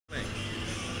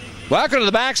Welcome to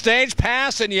the backstage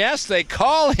pass, and yes, they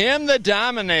call him the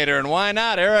Dominator, and why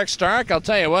not? Erik Stark, I'll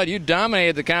tell you what, you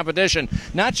dominated the competition,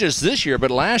 not just this year,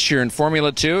 but last year in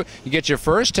Formula 2. You get your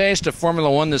first taste of Formula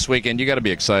 1 this weekend. You got to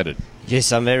be excited.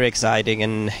 Yes, I'm very excited,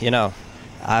 and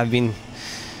I've been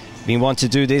wanting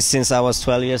to do this since I was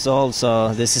 12 years old,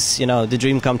 so this is the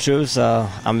dream come true. So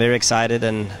I'm very excited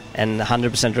and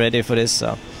 100% ready for this.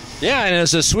 So. Yeah, and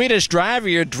as a Swedish driver,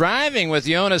 you're driving with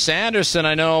Jonas Andersson,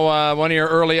 I know, one of your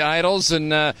early idols,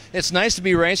 and it's nice to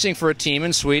be racing for a team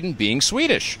in Sweden being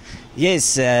Swedish.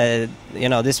 Yes,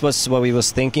 this was what we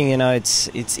was thinking.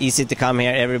 It's easy to come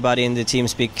here. Everybody in the team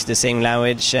speaks the same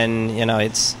language, and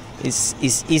it's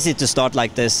easy to start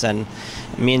like this. And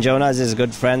me and Jonas is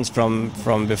good friends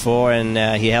from before,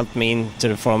 and he helped me into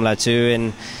the Formula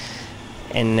 2,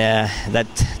 and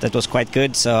that was quite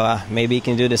good. So maybe he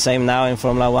can do the same now in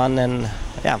Formula 1, and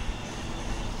yeah.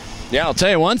 Yeah, I'll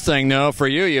tell you one thing, though, for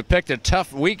you, you picked a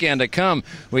tough weekend to come.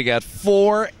 We got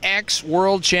 4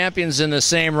 ex-world champions in the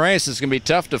same race. It's going to be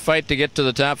tough to fight to get to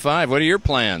the top 5. What are your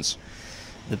plans?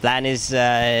 The plan is,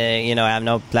 I have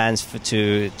no plans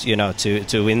to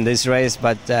win this race,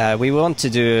 but we want to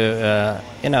do,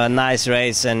 a nice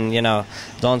race and,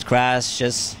 don't crash,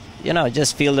 just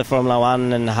feel the Formula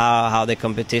 1 and how the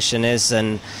competition is,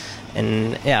 and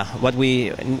yeah, what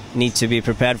we need to be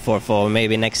prepared for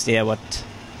maybe next year. All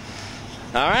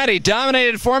right, he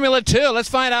dominated Formula 2. Let's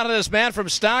find out of this man from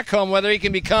Stockholm whether he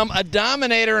can become a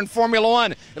dominator in Formula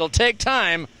 1. It'll take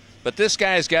time, but this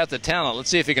guy's got the talent. Let's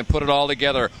see if he can put it all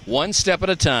together one step at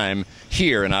a time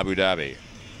here in Abu Dhabi.